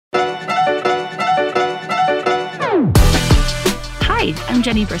I'm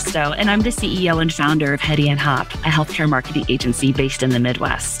Jenny Bristow, and I'm the CEO and founder of Hetty and Hop, a healthcare marketing agency based in the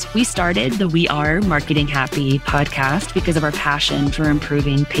Midwest. We started the We Are Marketing Happy podcast because of our passion for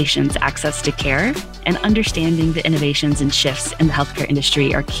improving patients' access to care, and understanding the innovations and shifts in the healthcare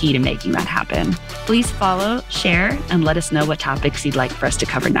industry are key to making that happen. Please follow, share, and let us know what topics you'd like for us to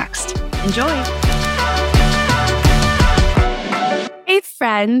cover next. Enjoy! Hey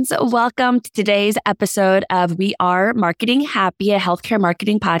friends, welcome to today's episode of We Are Marketing Happy, a healthcare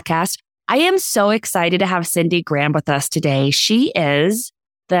marketing podcast. I am so excited to have Cindy Graham with us today. She is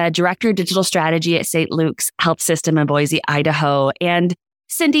the Director of Digital Strategy at St. Luke's Health System in Boise, Idaho. And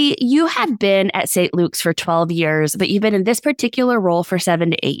Cindy, you have been at St. Luke's for 12 years, but you've been in this particular role for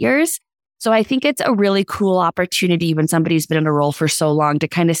 7 to 8 years. So I think it's a really cool opportunity when somebody's been in a role for so long to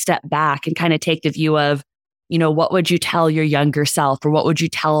kind of step back and kind of take the view of, what would you tell your younger self, or what would you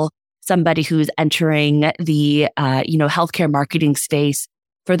tell somebody who's entering the, healthcare marketing space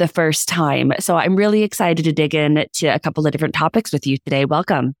for the first time? So I'm really excited to dig in to a couple of different topics with you today.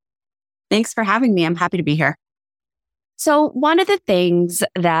 Welcome. Thanks for having me. I'm happy to be here. So one of the things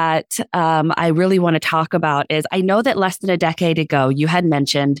that I really want to talk about is, I know that less than a decade ago, you had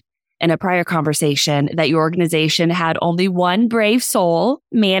mentioned in a prior conversation that your organization had only one brave soul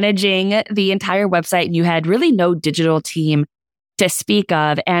managing the entire website, and you had really no digital team to speak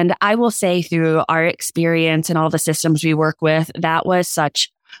of. And I will say, through our experience and all the systems we work with, that was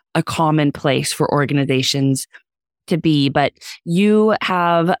such a common place for organizations to be. But you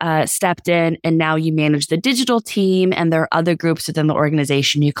have stepped in, and now you manage the digital team, and there are other groups within the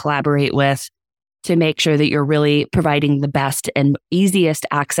organization you collaborate with to make sure that you're really providing the best and easiest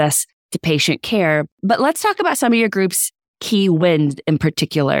access to patient care. But let's talk about some of your group's key wins, in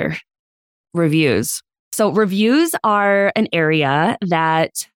particular, reviews. So reviews are an area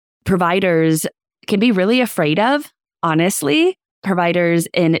that providers can be really afraid of, honestly. Providers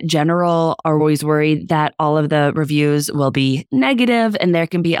in general are always worried that all of the reviews will be negative, and there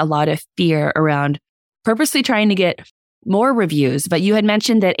can be a lot of fear around purposely trying to get more reviews. But you had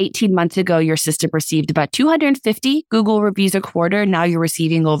mentioned that 18 months ago, your system received about 250 Google reviews a quarter. Now you're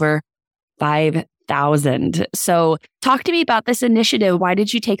receiving over 5,000. So talk to me about this initiative. Why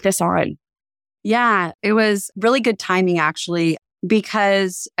did you take this on? Yeah, it was really good timing, actually,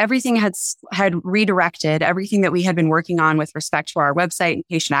 because everything had redirected. Everything that we had been working on with respect to our website and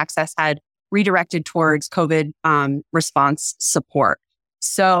patient access had redirected towards COVID response support.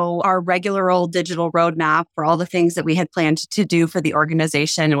 So our regular old digital roadmap for all the things that we had planned to do for the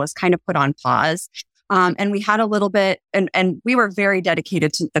organization was kind of put on pause. And we had a little bit, and we were very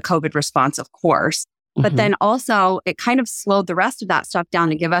dedicated to the COVID response, of course. But then also it kind of slowed the rest of that stuff down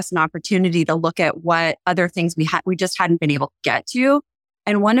to give us an opportunity to look at what other things we just hadn't been able to get to.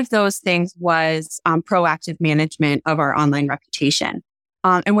 And one of those things was proactive management of our online reputation.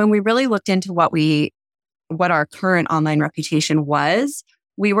 And when we really looked into what our current online reputation was,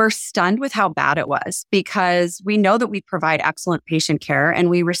 we were stunned with how bad it was, because we know that we provide excellent patient care and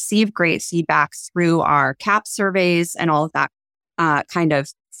we receive great feedback through our CAP surveys and all of that kind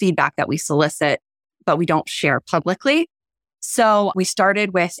of feedback that we solicit, but we don't share publicly. So we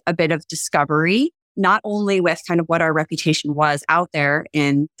started with a bit of discovery, not only with kind of what our reputation was out there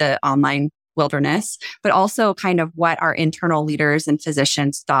in the online wilderness, but also kind of what our internal leaders and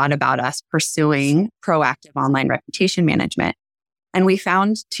physicians thought about us pursuing proactive online reputation management. And we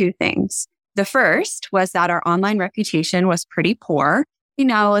found two things. The first was that our online reputation was pretty poor. We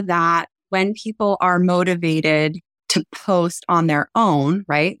know that when people are motivated to post on their own,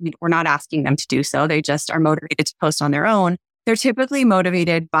 right? We're not asking them to do so. They just are motivated to post on their own. They're typically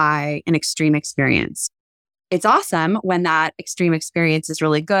motivated by an extreme experience. It's awesome when that extreme experience is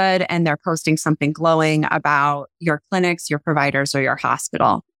really good and they're posting something glowing about your clinics, your providers, or your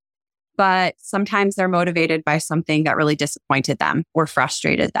hospital. But sometimes they're motivated by something that really disappointed them or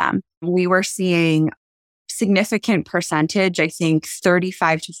frustrated them. We were seeing significant percentage, I think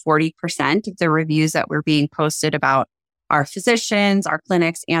 35 to 40% of the reviews that were being posted about our physicians, our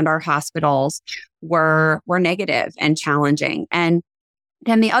clinics, and our hospitals were negative and challenging. And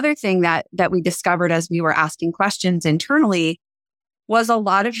then the other thing that we discovered as we were asking questions internally was a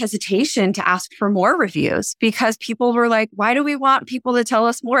lot of hesitation to ask for more reviews, because people were like, why do we want people to tell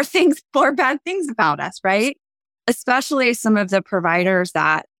us more bad things about us, right? Especially some of the providers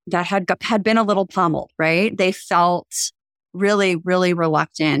that had been a little pummeled, right? They felt really, really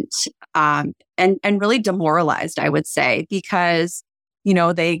reluctant and really demoralized, I would say, because,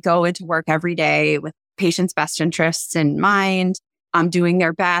 they go into work every day with patients' best interests in mind, doing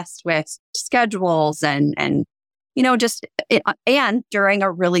their best with schedules and just And during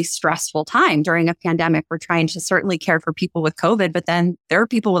a really stressful time, during a pandemic, we're trying to certainly care for people with COVID, but then there are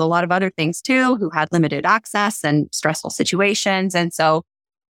people with a lot of other things too who had limited access and stressful situations. And so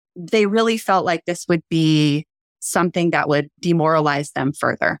they really felt like this would be something that would demoralize them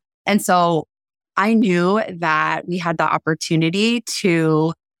further. And so I knew that we had the opportunity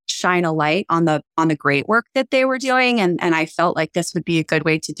to shine a light on the great work that they were doing. And I felt like this would be a good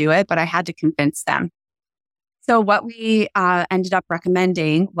way to do it, but I had to convince them. So what we ended up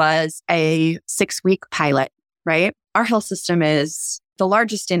recommending was a 6-week pilot, right? Our health system is the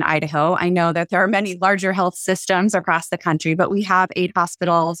largest in Idaho. I know that there are many larger health systems across the country, but we have 8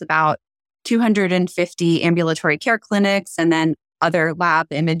 hospitals, about 250 ambulatory care clinics, and then other lab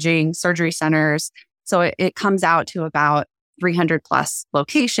imaging surgery centers. So it comes out to about 300 plus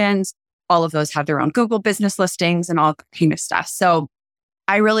locations. All of those have their own Google business listings and all that kind of stuff. So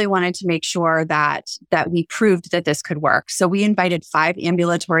I really wanted to make sure that we proved that this could work. So we invited 5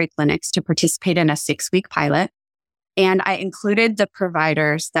 ambulatory clinics to participate in a 6-week pilot. And I included the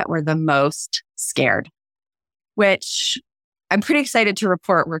providers that were the most scared, which I'm pretty excited to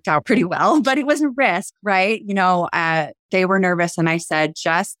report worked out pretty well, but it was a risk, right? They were nervous and I said,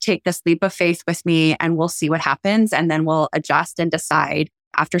 just take this leap of faith with me and we'll see what happens. And then we'll adjust and decide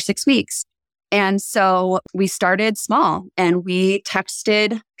after 6 weeks. And so we started small and we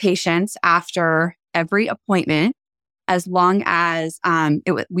texted patients after every appointment, as long as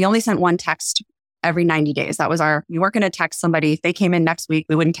we only sent one text every 90 days. That was we weren't going to text somebody. If they came in next week,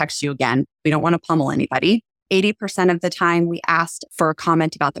 we wouldn't text you again. We don't want to pummel anybody. 80% of the time we asked for a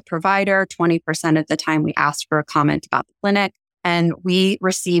comment about the provider. 20% of the time we asked for a comment about the clinic. And we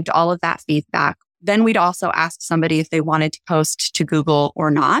received all of that feedback. Then we'd also ask somebody if they wanted to post to Google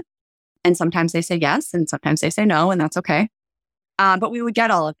or not. And sometimes they say yes, and sometimes they say no, and that's okay. But we would get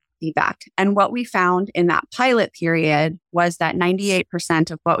all of the feedback. And what we found in that pilot period was that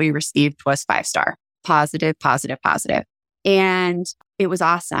 98% of what we received was 5-star, positive, positive, positive. And it was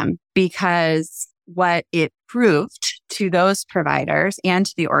awesome because what it proved to those providers and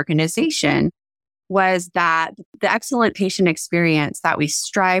to the organization was that the excellent patient experience that we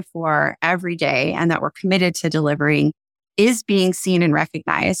strive for every day and that we're committed to delivering is being seen and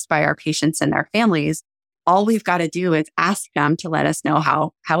recognized by our patients and their families. All we've got to do is ask them to let us know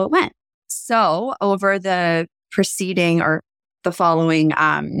how it went. So over the preceding or the following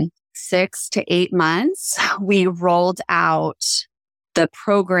 6 to 8 months, we rolled out the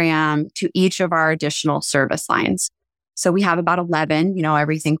program to each of our additional service lines. So we have about 11,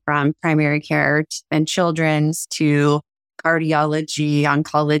 everything from primary care and children's to cardiology,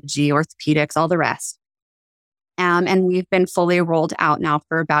 oncology, orthopedics, all the rest. And we've been fully rolled out now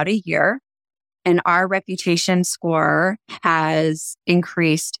for about a year. And our reputation score has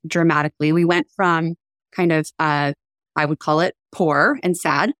increased dramatically. We went from kind of, I would call it poor and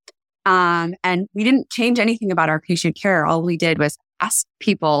sad. And we didn't change anything about our patient care. All we did was ask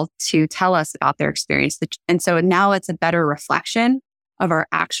people to tell us about their experience. And so now it's a better reflection of our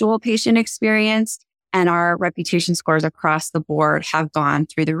actual patient experience, and our reputation scores across the board have gone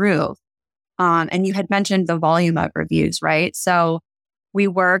through the roof. And you had mentioned the volume of reviews, right? So we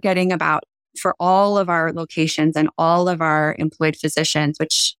were getting about, for all of our locations and all of our employed physicians,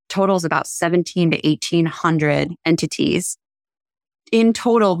 which totals about 17 to 1,800 entities. In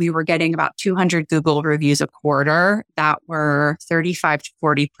total, we were getting about 200 Google reviews a quarter that were 35 to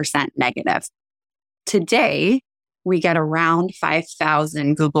 40% negative. Today, we get around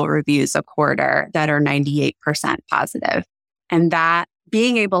 5,000 Google reviews a quarter that are 98% positive. And that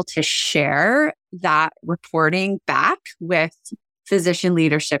being able to share that reporting back with physician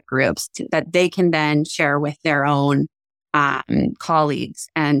leadership groups that they can then share with their own colleagues,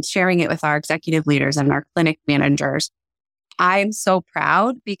 and sharing it with our executive leaders and our clinic managers. I'm so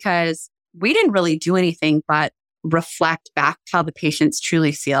proud because we didn't really do anything but reflect back how the patients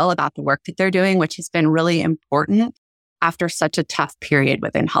truly feel about the work that they're doing, which has been really important after such a tough period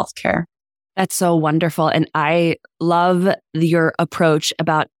within healthcare. That's so wonderful. And I love your approach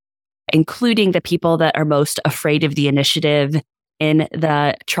about including the people that are most afraid of the initiative in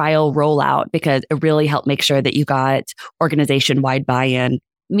the trial rollout, because it really helped make sure that you got organization-wide buy-in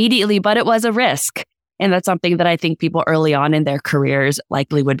immediately, but it was a risk. And that's something that I think people early on in their careers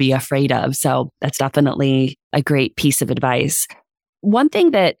likely would be afraid of. So that's definitely a great piece of advice. One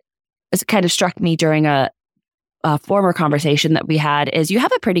thing that kind of struck me during a former conversation that we had is you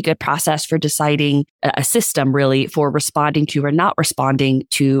have a pretty good process for deciding a system really for responding to or not responding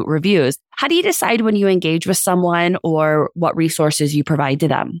to reviews. How do you decide when you engage with someone or what resources you provide to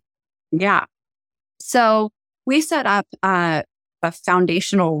them? Yeah. So we set up a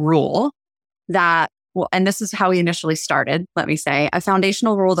foundational rule that well, and this is how we initially started, let me say, a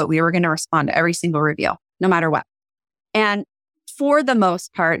foundational rule that we were going to respond to every single review, no matter what. And for the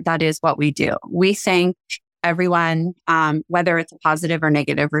most part, that is what we do. We thank everyone, whether it's a positive or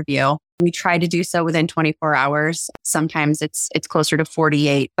negative review. We try to do so within 24 hours. Sometimes it's closer to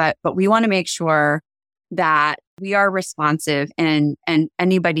 48, but we want to make sure that we are responsive and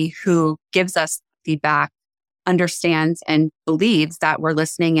anybody who gives us feedback understands and believes that we're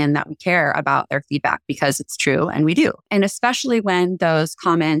listening and that we care about their feedback, because it's true and we do. And especially when those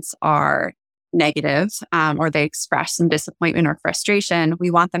comments are negative, or they express some disappointment or frustration,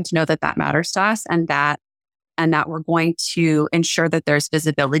 we want them to know that that matters to us and that we're going to ensure that there's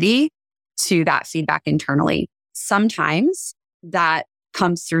visibility to that feedback internally. Sometimes that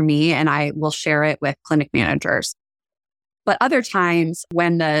comes through me and I will share it with clinic managers. But other times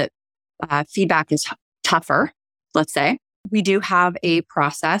when the feedback is tougher, let's say, we do have a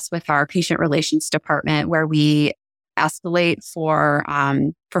process with our patient relations department where we escalate for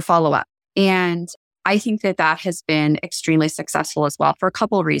follow-up. And I think that has been extremely successful as well for a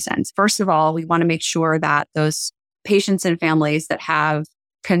couple of reasons. First of all, we want to make sure that those patients and families that have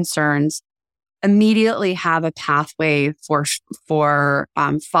concerns immediately have a pathway for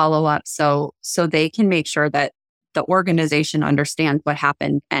follow-up so they can make sure that the organization understands what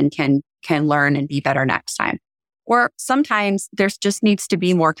happened and can learn and be better next time. Or sometimes there's just needs to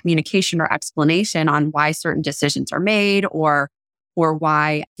be more communication or explanation on why certain decisions are made or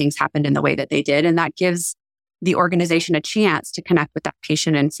why things happened in the way that they did. And that gives the organization a chance to connect with that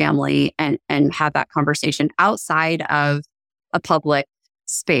patient and family and have that conversation outside of a public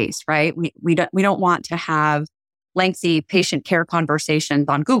space, right? We don't want to have lengthy patient care conversations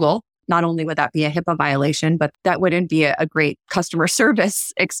on Google. Not only would that be a HIPAA violation, but that wouldn't be a great customer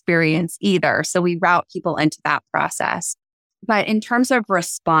service experience either. So we route people into that process. But in terms of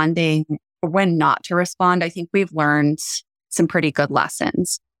responding or when not to respond, I think we've learned some pretty good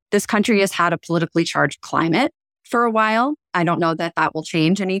lessons. This country has had a politically charged climate for a while. I don't know that will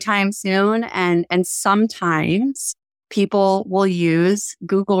change anytime soon. And sometimes people will use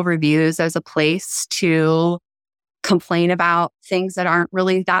Google reviews as a place to complain about things that aren't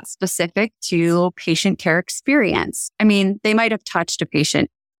really that specific to patient care experience. I mean, they might have touched a patient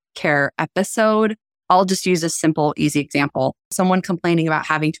care episode. I'll just use a simple, easy example. Someone complaining about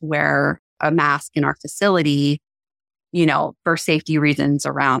having to wear a mask in our facility, for safety reasons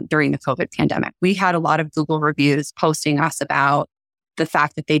during the COVID pandemic. We had a lot of Google reviews posting us about the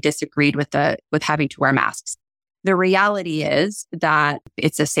fact that they disagreed with having to wear masks. The reality is that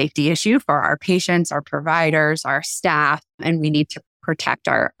it's a safety issue for our patients, our providers, our staff, and we need to protect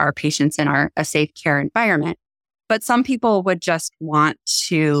our patients in a safe care environment. But some people would just want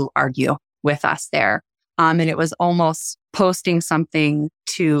to argue with us there. And it was almost posting something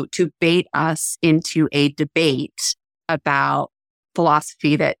to bait us into a debate about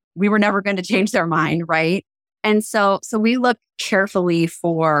philosophy that we were never going to change their mind, right? And so we look carefully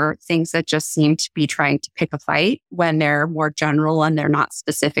for things that just seem to be trying to pick a fight when they're more general and they're not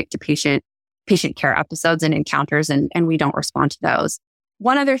specific to patient care episodes and encounters, and we don't respond to those.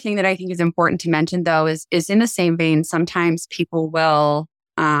 One other thing that I think is important to mention, though, is in the same vein, sometimes people will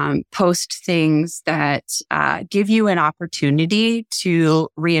post things that give you an opportunity to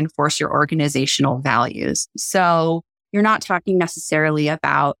reinforce your organizational values. So you're not talking necessarily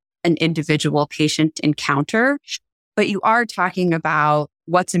about an individual patient encounter, but you are talking about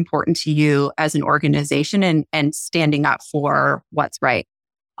what's important to you as an organization and standing up for what's right.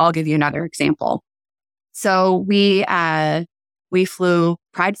 I'll give you another example. So we flew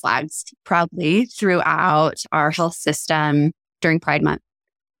pride flags proudly throughout our health system during Pride Month.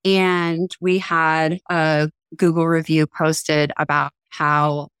 And we had a Google review posted about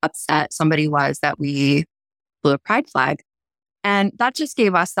how upset somebody was that we flew a pride flag. And that just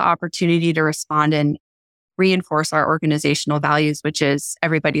gave us the opportunity to respond and reinforce our organizational values, which is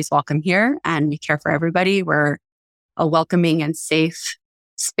everybody's welcome here and we care for everybody. We're a welcoming and safe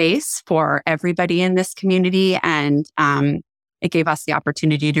space for everybody in this community. And it gave us the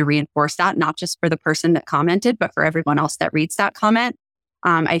opportunity to reinforce that, not just for the person that commented, but for everyone else that reads that comment.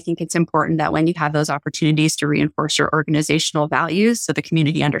 I think it's important that when you have those opportunities to reinforce your organizational values so the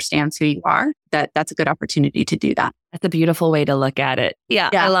community understands who you are, that's a good opportunity to do that. That's a beautiful way to look at it. Yeah.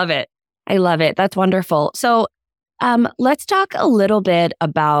 I love it. I love it. That's wonderful. So let's talk a little bit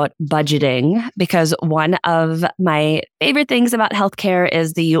about budgeting, because one of my favorite things about healthcare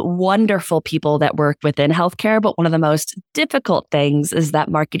is the wonderful people that work within healthcare. But one of the most difficult things is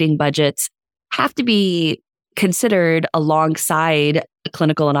that marketing budgets have to be considered alongside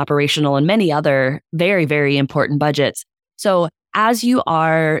clinical and operational and many other very, very important budgets. So as you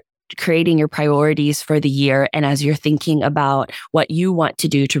are creating your priorities for the year and as you're thinking about what you want to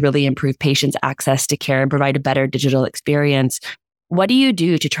do to really improve patients' access to care and provide a better digital experience, what do you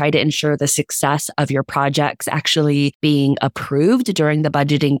do to try to ensure the success of your projects actually being approved during the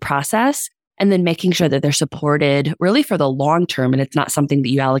budgeting process? And then making sure that they're supported really for the long term and it's not something that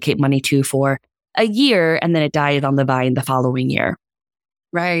you allocate money to for a year and then it dies on the vine the following year.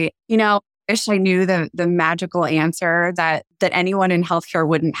 Right. Wish I knew the magical answer that anyone in healthcare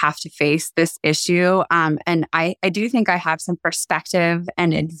wouldn't have to face this issue. And I do think I have some perspective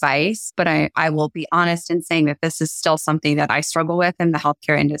and advice, but I will be honest in saying that this is still something that I struggle with in the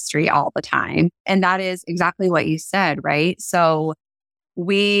healthcare industry all the time. And that is exactly what you said, right? So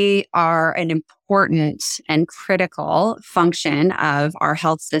we are an important and critical function of our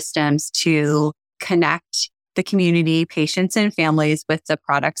health systems to connect the community, patients and families with the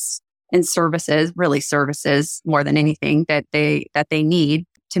products and services, really services more than anything that they need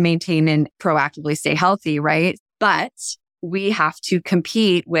to maintain and proactively stay healthy, right? But we have to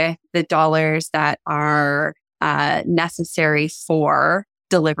compete with the dollars that are necessary for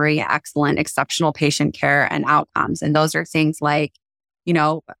delivering excellent, exceptional patient care and outcomes. And those are things like,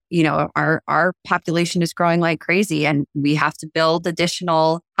 our population is growing like crazy and we have to build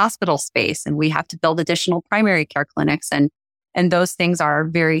additional hospital space and we have to build additional primary care clinics. And those things are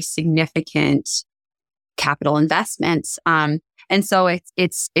very significant capital investments. And so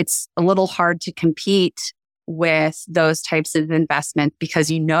it's a little hard to compete with those types of investments because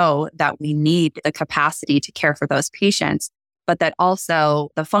that we need the capacity to care for those patients, but that also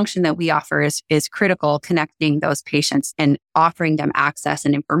the function that we offer is critical, connecting those patients and offering them access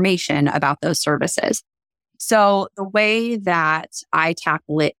and information about those services. So the way that I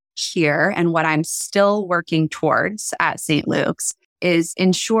tackle it here and what I'm still working towards at St. Luke's is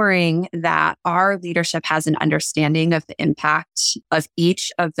ensuring that our leadership has an understanding of the impact of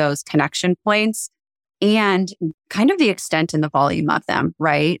each of those connection points and kind of the extent and the volume of them,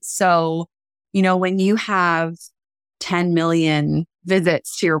 right? So, when you have 10 million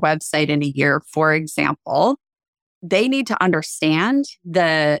visits to your website in a year, for example, they need to understand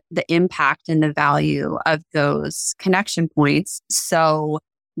the impact and the value of those connection points. So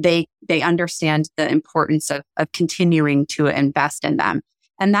they understand the importance of continuing to invest in them.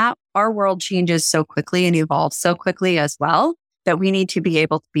 And that our world changes so quickly and evolves so quickly as well that we need to be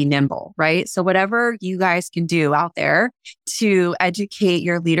able to be nimble, right? So whatever you guys can do out there to educate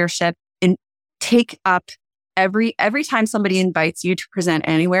your leadership and take up every time somebody invites you to present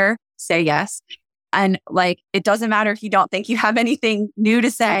anywhere, say yes. And it doesn't matter if you don't think you have anything new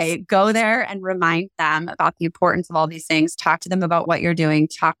to say, go there and remind them about the importance of all these things. Talk to them about what you're doing.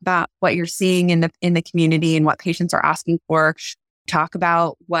 Talk about what you're seeing in the community and what patients are asking for. Talk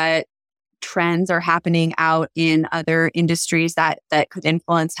about what trends are happening out in other industries that could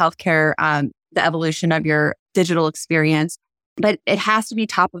influence healthcare, the evolution of your digital experience. But it has to be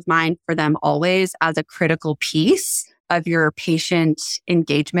top of mind for them always as a critical piece of your patient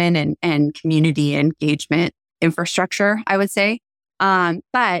engagement and community engagement infrastructure, I would say.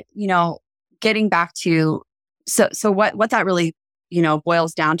 But, getting back to, so what that really,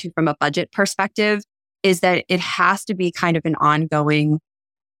 boils down to from a budget perspective is that it has to be kind of an ongoing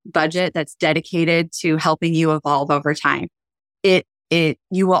budget that's dedicated to helping you evolve over time.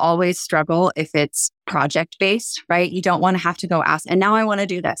 You will always struggle if it's project-based, right? You don't want to have to go ask, and now I want to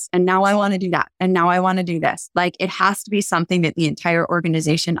do this, and now I want to do that, and now I want to do this. It has to be something that the entire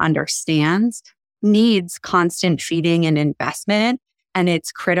organization understands, needs constant feeding and investment, and it's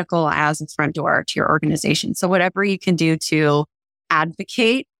critical as a front door to your organization. So whatever you can do to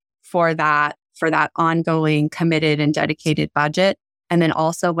advocate for that ongoing, committed, and dedicated budget, and then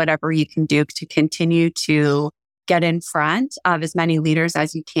also whatever you can do to continue to get in front of as many leaders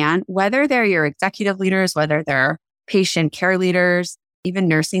as you can, whether they're your executive leaders, whether they're patient care leaders, even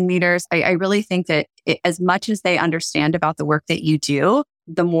nursing leaders. I really think that as much as they understand about the work that you do,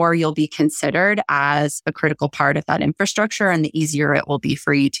 the more you'll be considered as a critical part of that infrastructure and the easier it will be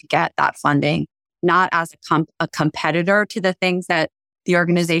for you to get that funding, not as a competitor to the things that the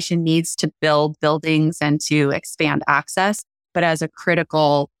organization needs to build buildings and to expand access, but as a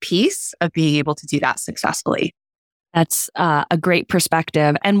critical piece of being able to do that successfully. That's a great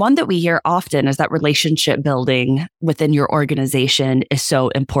perspective. And one that we hear often is that relationship building within your organization is so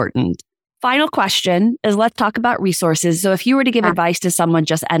important. Final question is, let's talk about resources. So if you were to give advice to someone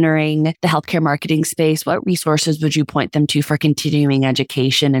just entering the healthcare marketing space, what resources would you point them to for continuing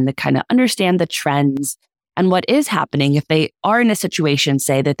education and to kind of understand the trends and what is happening if they are in a situation,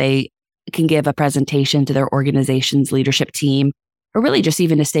 say, that they can give a presentation to their organization's leadership team, or really just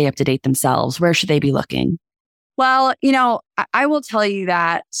even to stay up to date themselves? Where should they be looking? Well, I will tell you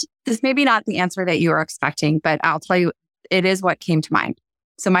that this may be not the answer that you are expecting, but I'll tell you, it is what came to mind.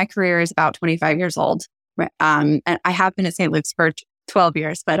 So my career is about 25 years old. And I have been at St. Luke's for 12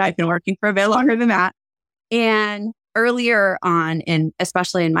 years, but I've been working for a bit longer than that. And earlier on,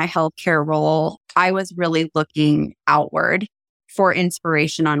 especially in my healthcare role, I was really looking outward for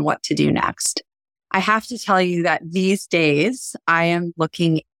inspiration on what to do next. I have to tell you that these days, I am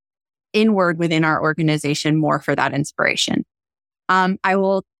looking inward within our organization more for that inspiration. I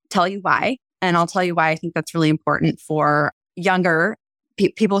will tell you why, and I'll tell you why I think that's really important for younger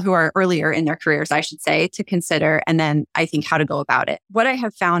people who are earlier in their careers, I should say, to consider, and then I think how to go about it. What I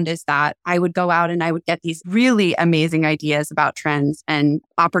have found is that I would go out and I would get these really amazing ideas about trends and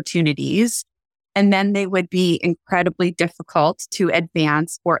opportunities, and then they would be incredibly difficult to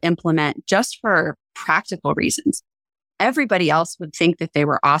advance or implement just for practical reasons. Everybody else would think that they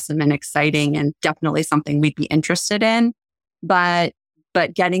were awesome and exciting and definitely something we'd be interested in, but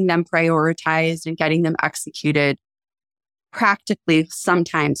getting them prioritized and getting them executed practically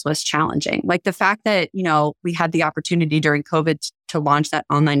sometimes was challenging. Like the fact that, we had the opportunity during COVID to launch that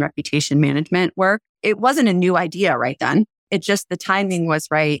online reputation management work. It wasn't a new idea right then. It just, the timing was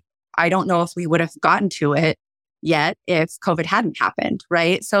right. I don't know if we would have gotten to it yet if COVID hadn't happened,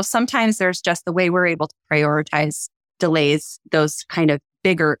 right? So sometimes there's just the way we're able to prioritize delays those kind of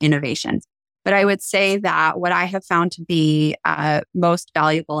bigger innovations. But I would say that what I have found to be most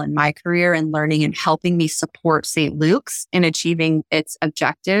valuable in my career and learning and helping me support St. Luke's in achieving its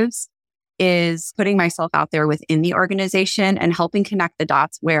objectives is putting myself out there within the organization and helping connect the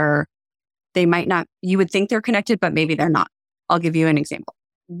dots where they might not, you would think they're connected, but maybe they're not. I'll give you an example.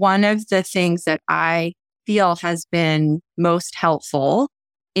 One of the things that I feel has been most helpful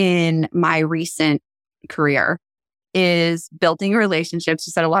in my recent career is building relationships.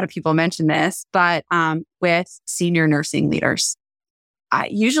 You said a lot of people mention this, but with senior nursing leaders.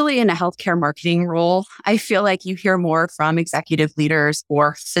 Usually in a healthcare marketing role, I feel like you hear more from executive leaders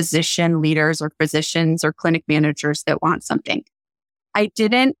or physician leaders or physicians or clinic managers that want something. I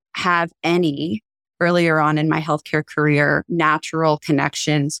didn't have any earlier on in my healthcare career natural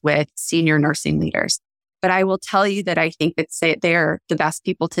connections with senior nursing leaders. But I will tell you that I think that they're the best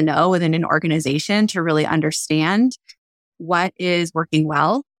people to know within an organization to really understand what is working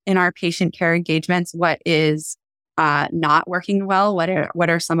well in our patient care engagements, what is not working well, what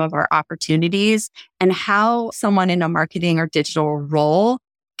are some of our opportunities, and how someone in a marketing or digital role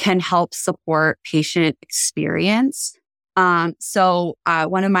can help support patient experience. So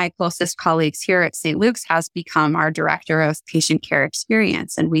one of my closest colleagues here at St. Luke's has become our director of patient care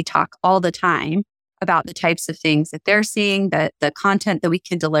experience, and we talk all the time about the types of things that they're seeing, the content that we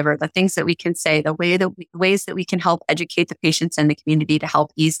can deliver, the things that we can say, ways that we can help educate the patients and the community to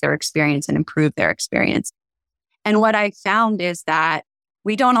help ease their experience and improve their experience. And what I found is that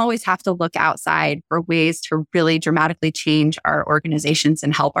we don't always have to look outside for ways to really dramatically change our organizations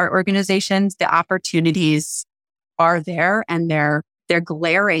and help our organizations. The opportunities are there and they're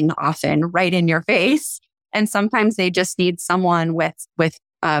glaring often right in your face. And sometimes they just need someone with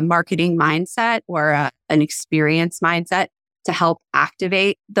a marketing mindset or an experience mindset to help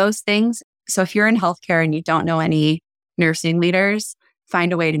activate those things. So if you're in healthcare and you don't know any nursing leaders,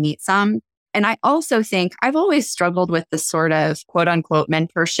 find a way to meet some. And I also think I've always struggled with the sort of quote unquote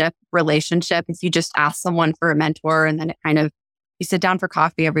mentorship relationship. If you just ask someone for a mentor and then you sit down for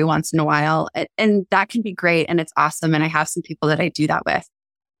coffee every once in a while, and that can be great and it's awesome. And I have some people that I do that with.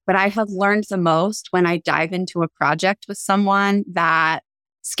 But I have learned the most when I dive into a project with someone that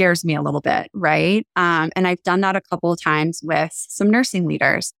scares me a little bit, right? And I've done that a couple of times with some nursing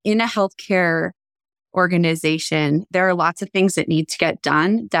leaders. In a healthcare organization, there are lots of things that need to get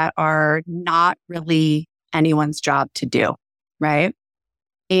done that are not really anyone's job to do, right?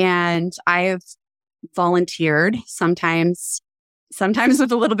 And I have volunteered sometimes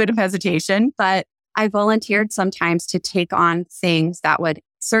with a little bit of hesitation, but I volunteered sometimes to take on things that would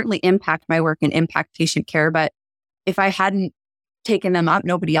certainly impact my work and impact patient care. But if I hadn't taken them up,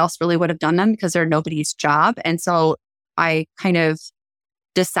 nobody else really would have done them because they're nobody's job. And so I kind of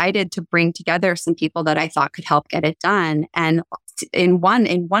decided to bring together some people that I thought could help get it done. And in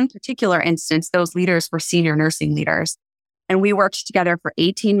one particular instance, those leaders were senior nursing leaders. And we worked together for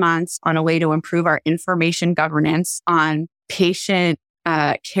 18 months on a way to improve our information governance on patient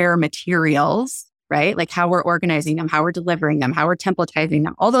care materials, right? Like how we're organizing them, how we're delivering them, how we're templatizing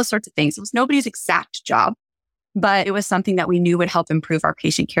them, all those sorts of things. It was nobody's exact job, but it was something that we knew would help improve our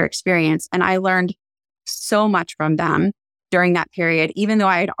patient care experience. And I learned so much from them during that period, even though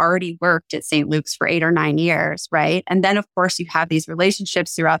I had already worked at St. Luke's for 8 or 9 years, right? And then, of course, you have these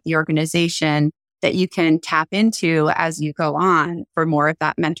relationships throughout the organization that you can tap into as you go on for more of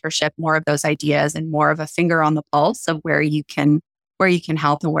that mentorship, more of those ideas, and more of a finger on the pulse of where you can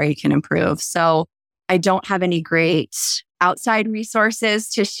help and where you can improve. So I don't have any great outside resources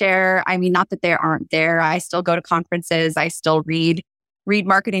to share. I mean, not that they aren't there. I still go to conferences. I still read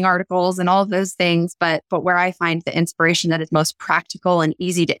marketing articles and all of those things. But where I find the inspiration that is most practical and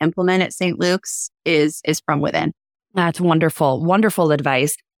easy to implement at St. Luke's is from within. That's wonderful. Wonderful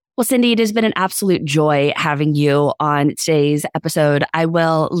advice. Well, Cindy, it has been an absolute joy having you on today's episode. I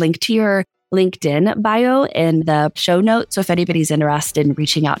will link to your LinkedIn bio in the show notes. So if anybody's interested in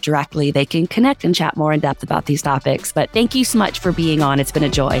reaching out directly, they can connect and chat more in depth about these topics. But thank you so much for being on. It's been a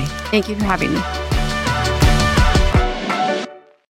joy. Thank you for having me.